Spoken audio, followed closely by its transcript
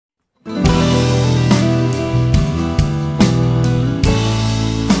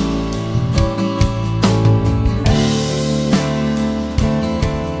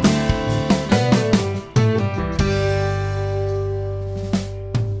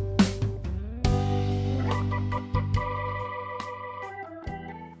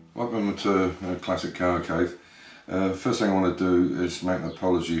Welcome to Classic Car Cave. First thing I want to do is make an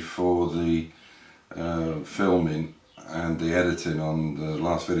apology for the filming and the editing on the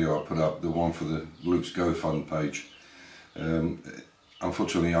last video I put up, the one for the Luke's GoFund page.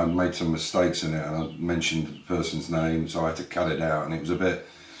 Unfortunately I made some mistakes in it and I mentioned the person's name, so I had to cut it out, and it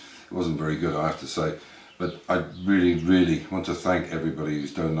wasn't very good, I have to say. But I really want to thank everybody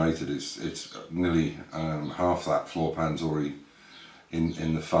who's donated. It's nearly half that floor pan's already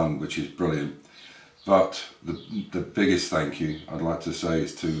in the fund, which is brilliant. But the biggest thank you I'd like to say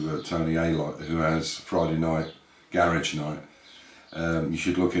is to Tony Alott, who has Friday night garage night. You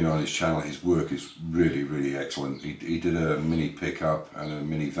should look in on his channel. His work is really excellent. He did a mini pickup and a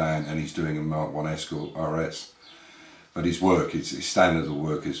mini van, and he's doing a Mark 1 Escort RS. But his work, his standard of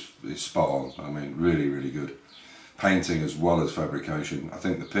work is spot on. I mean, really good. Painting as well as fabrication. I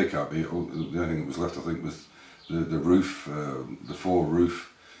think the pickup, the only thing that was left, I think, was the roof, the 4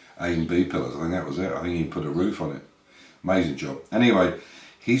 roof A and B pillars. I think that was it. I think he put a roof on it. Amazing job. Anyway,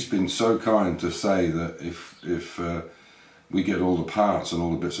 he's been so kind to say that if we get all the parts and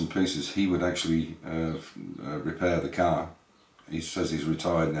all the bits and pieces, he would actually repair the car. He says he's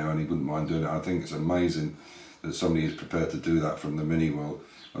retired now and he wouldn't mind doing it. I think it's amazing that somebody is prepared to do that from the mini world,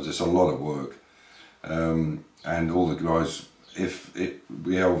 because it's a lot of work. And all the guys,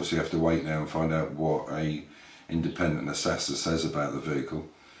 we obviously have to wait now and find out what a independent assessor says about the vehicle,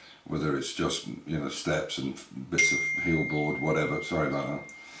 whether it's just, you know, steps and bits of heel board, whatever. Sorry about that.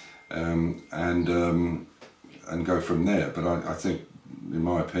 And go from there. But I think, in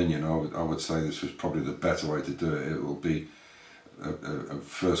my opinion, I would say this was probably the better way to do it. It will be a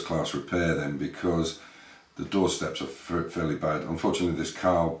first-class repair then, because the door steps are fairly bad. Unfortunately, this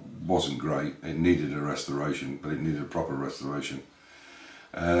car wasn't great. It needed a restoration, but it needed a proper restoration.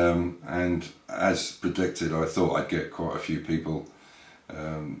 And as predicted, I thought I'd get quite a few people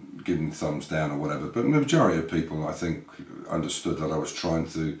giving thumbs down or whatever, but the majority of people, I think, understood that I was trying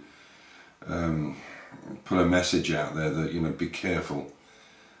to put a message out there that, you know, be careful,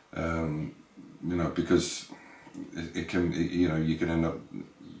 you know, because it can, you know, you can end up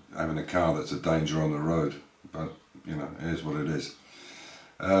having a car that's a danger on the road. But, you know, it is what it is.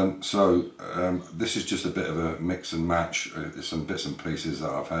 This is just a bit of a mix and match, some bits and pieces that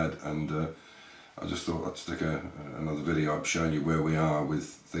I've had, and I just thought I'd stick another video up showing you where we are with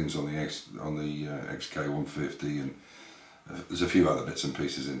things on the XK150, and there's a few other bits and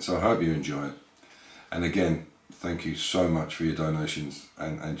pieces in. So I hope you enjoy it. And again, thank you so much for your donations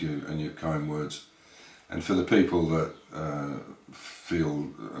and your kind words. And for the people that feel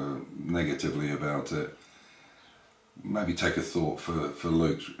negatively about it, maybe take a thought for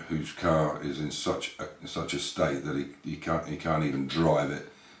Luke, whose car is in such a state that he can't even drive it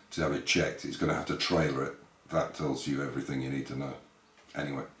to have it checked. He's going to have to trailer it. That tells you everything you need to know.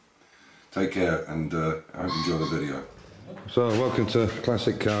 Anyway, take care, and I hope you enjoy the video. So welcome to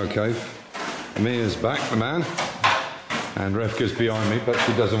Classic Car Cave. Mia's back, the man, and Refka's behind me, but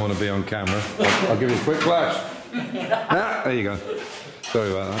she doesn't want to be on camera. I'll give you a quick flash. There you go.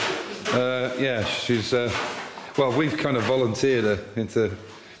 Sorry about that. Yeah, she's. Well, we've kind of volunteered her into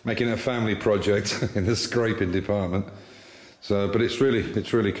making a family project in the scraping department. So, but it's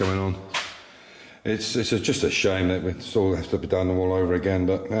really coming on. It's just a shame that it all has to be done all over again,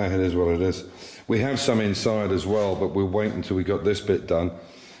 but it is what it is. We have some inside as well, but we'll wait until we got this bit done,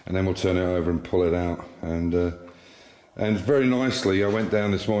 and then we'll turn it over and pull it out. And very nicely, I went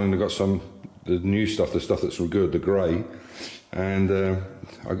down this morning and got the new stuff, the stuff that's good, the grey. And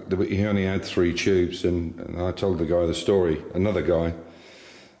he only had 3 tubes, and I told the guy the story, another guy,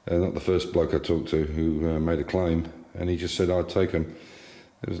 not the first bloke I talked to, who made a claim, and he just said I'd take them.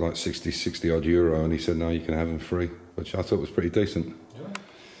 It was like 60 odd euro, and he said no, you can have them free, which I thought was pretty decent. Yeah.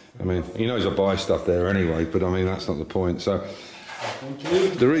 I mean, he knows I buy stuff there anyway, but I mean, that's not the point. So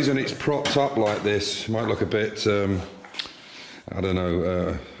the reason it's propped up like this might look a bit, I don't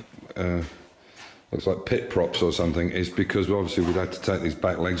know, looks like pit props or something, is because obviously we'd had to take these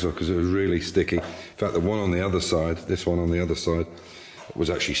back legs off because it was really sticky. In fact, the one on the other side, this one on the other side, was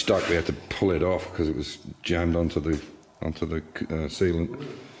actually stuck. We had to pull it off because it was jammed onto the sealant.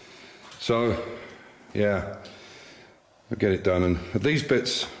 So yeah, I'll get it done. And these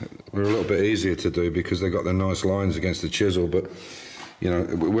bits were a little bit easier to do because they got the nice lines against the chisel, but you know,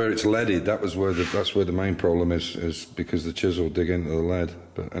 where it's leaded, that's where the main problem is because the chisel dig into the lead.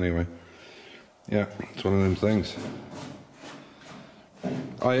 But anyway, yeah, it's one of them things.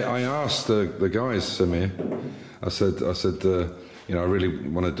 I asked the guys, Samir, I said, you know, I really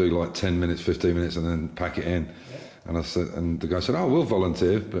want to do like 10 minutes, 15 minutes and then pack it in. And I said, and the guy said, oh, we'll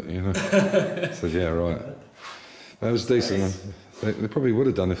volunteer, but you know, I said, yeah, right. That was decent. They probably would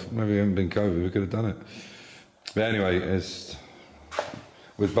have done if maybe it hadn't been COVID. We could have done it. But anyway, it's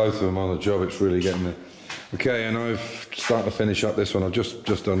with both of them on the job, it's really getting there. Okay, and I've started to finish up this one. I've just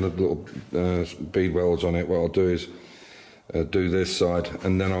done the little bead welds on it. What I'll do is do this side,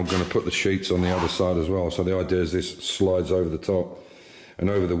 and then I'm going to put the sheets on the other side as well. So the idea is this slides over the top, and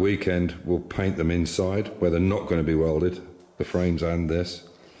over the weekend we'll paint them inside where they're not going to be welded, the frames and this,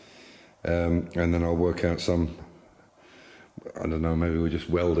 and then I'll work out some, I don't know, maybe we just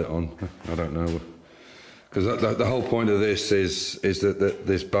weld it on, I don't know, because the whole point of this is that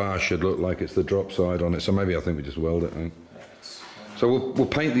this bar should look like it's the drop side on it, so maybe I think we just weld it on. So we'll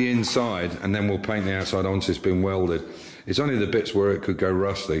paint the inside and then we'll paint the outside once it's been welded. It's only the bits where it could go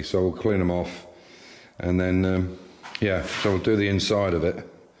rusty, so we'll clean them off, and then yeah, so we'll do the inside of it,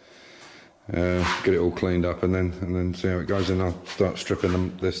 get it all cleaned up, and then see how it goes, and I'll start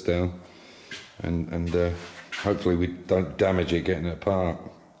stripping this down, and hopefully we don't damage it getting it apart.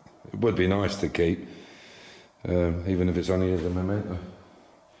 It would be nice to keep, even if it's only as a memento.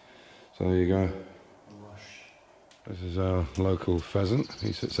 So there you go. This is our local pheasant.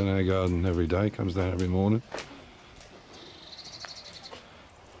 He sits in our garden every day, comes down every morning.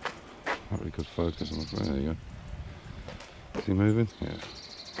 Not really good focus on the, there you go. Is he moving? Yeah.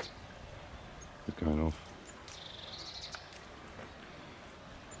 He's going off.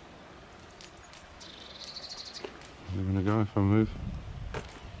 Is he going to go if I move?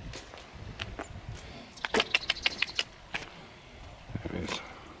 There he is.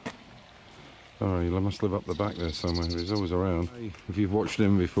 Oh, he must live up the back there somewhere. He's always around. If you've watched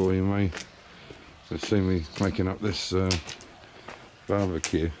him before, you may have seen me making up this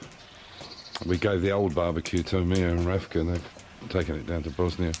barbecue. We gave the old barbecue to Mia and Revka, and they've taken it down to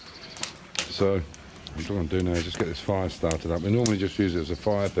Bosnia. So what I'm going to do now is just get this fire started up. We normally just use it as a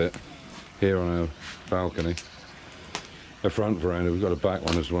fire pit here on our balcony. The front veranda, we've got a back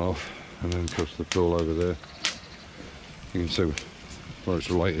one as well, and then of course the pool over there. You can see where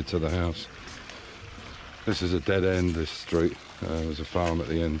it's related to the house. This is a dead end, this street. There's a farm at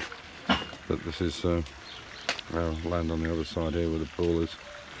the end, but this is our land on the other side here where the pool is.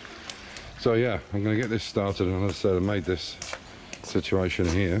 So yeah, I'm going to get this started, and as I said, I made this situation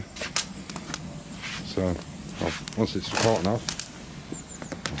here. So once it's hot enough,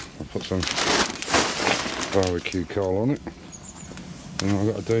 I'll put some barbecue coal on it, and all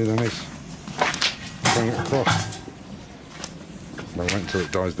I've got to do then is bring it across. I'll wait until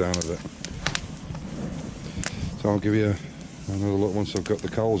it dies down a bit. So I'll give you another look once I've got the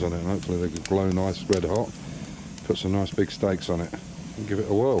coals on it, and hopefully they can glow nice red hot. Put some nice big steaks on it and give it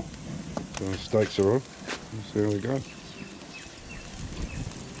a whirl. So the steaks are on. Let's see how we go.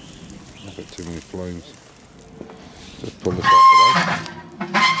 A bit too many flames. Just pull this out the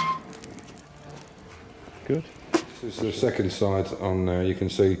way. Good. This is the second side on there. You can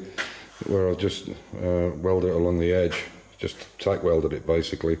see where I've just welded it along the edge. Just tack welded it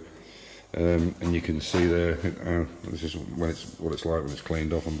basically. And you can see there, this is what it's like when it's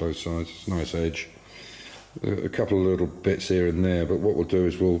cleaned off on both sides. It's a nice edge. A couple of little bits here and there, but what we'll do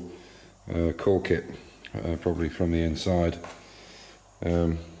is we'll cork it probably from the inside.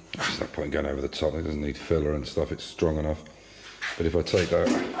 There's no point going over the top, it doesn't need filler and stuff, it's strong enough. But if I take that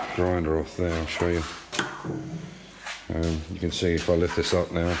grinder off there, I'll show you. You can see if I lift this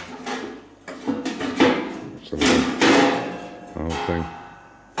up now, so the whole thing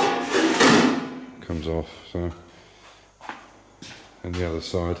comes off. So, and the other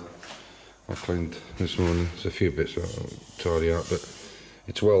side I cleaned this morning. There's a few bits I'll tidy up, but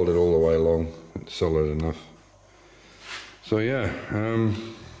it's welded all the way along. It's solid enough. So yeah,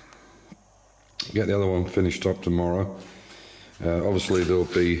 get the other one finished up tomorrow. Obviously there'll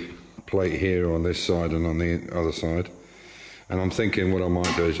be plate here on this side and on the other side. And I'm thinking what I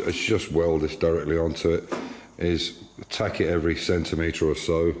might do is just weld this directly onto it. Is tack it every centimetre or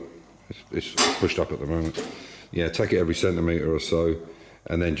so. It's pushed up at the moment. Yeah, tack it every centimetre or so,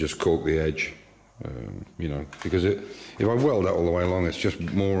 and then just cork the edge. You know, because if I weld that all the way along, it's just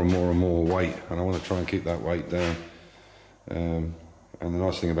more and more and more weight, and I want to try and keep that weight down. And the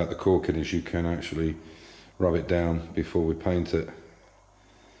nice thing about the corking is you can actually rub it down before we paint it.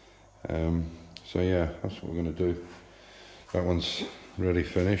 So yeah, that's what we're going to do. That one's ready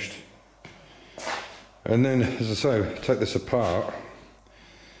finished. And then, as I say, take this apart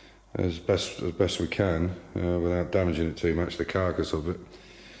as best we can without damaging it too much, the carcass of it.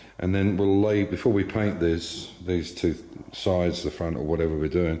 And then we'll lay, before we paint these two sides, the front or whatever we're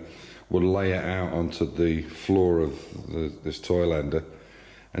doing, we'll lay it out onto the floor of this Toylander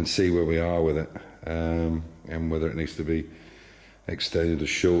and see where we are with it, and whether it needs to be extended or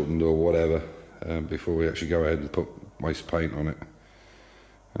shortened or whatever, before we actually go ahead and put waste paint on it.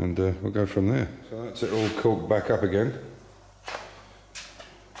 and we'll go from there. So that's it all caulked back up again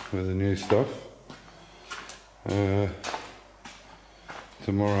with the new stuff.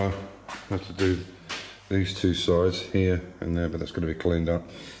 Tomorrow I have to do these two sides here and there, but that's going to be cleaned up.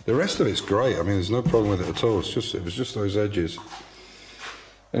 The rest of it's great. I mean, there's no problem with it at all. It was just those edges.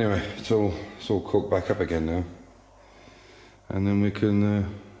 Anyway, it's all caulked back up again now, and then we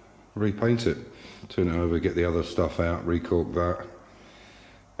can repaint it, turn it over, get the other stuff out, recaulk that,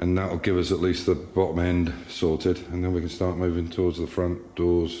 and that'll give us at least the bottom end sorted, and then we can start moving towards the front,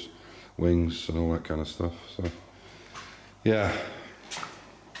 doors, wings, and all that kind of stuff. So yeah,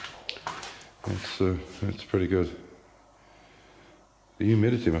 it's pretty good. The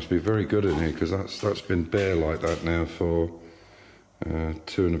humidity must be very good in here, because that's been bare like that now for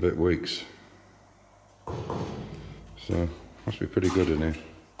 2 and a bit weeks. So must be pretty good in here.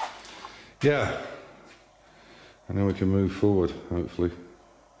 Yeah, and then we can move forward, hopefully.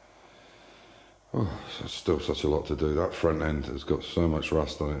 Oh, it's still such a lot to do. That front end has got so much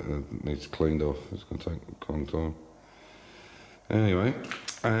rust on it that it needs cleaned off. It's going to take a long time. Anyway,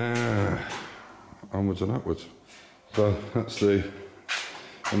 onwards and upwards. So that's the,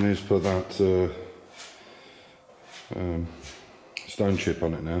 I need to put that stone chip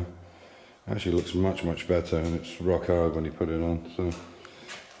on it now. Actually looks much better, and it's rock hard when you put it on.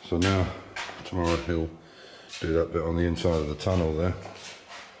 So now, tomorrow he'll do that bit on the inside of the tunnel there,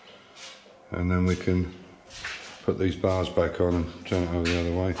 and then we can put these bars back on and turn it over the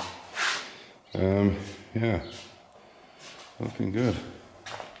other way. Yeah, looking good.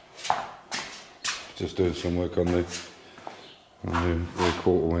 Just doing some work on the rear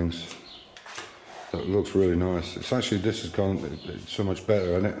quarter wings. That looks really nice. It's actually, this has gone, it's so much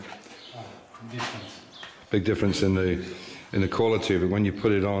better, isn't it? Big difference in the quality of it. When you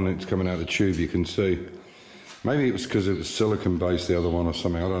put it on, it's coming out of the tube, you can see. Maybe it was because it was silicone based, the other one, or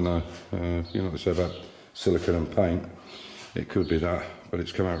something, I don't know. You know what they say about silicone and paint. It could be that, but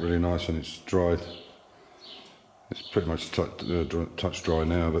it's come out really nice and it's dried. It's pretty much touch dry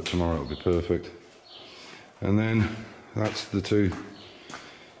now, but tomorrow it'll be perfect. And then that's the two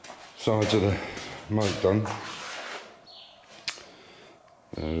sides of the Moke done.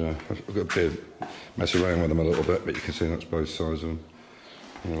 I've got a bit mess around with them a little bit, but you can see that's both sides of them.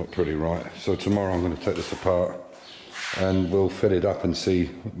 They look pretty right. So tomorrow I'm going to take this apart and we'll fit it up and see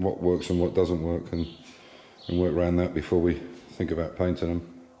what works and what doesn't work, and work around that before we think about painting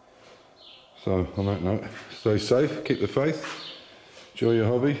them. So on that note, stay safe, keep the faith, enjoy your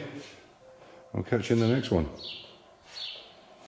hobby. I'll catch you in the next one.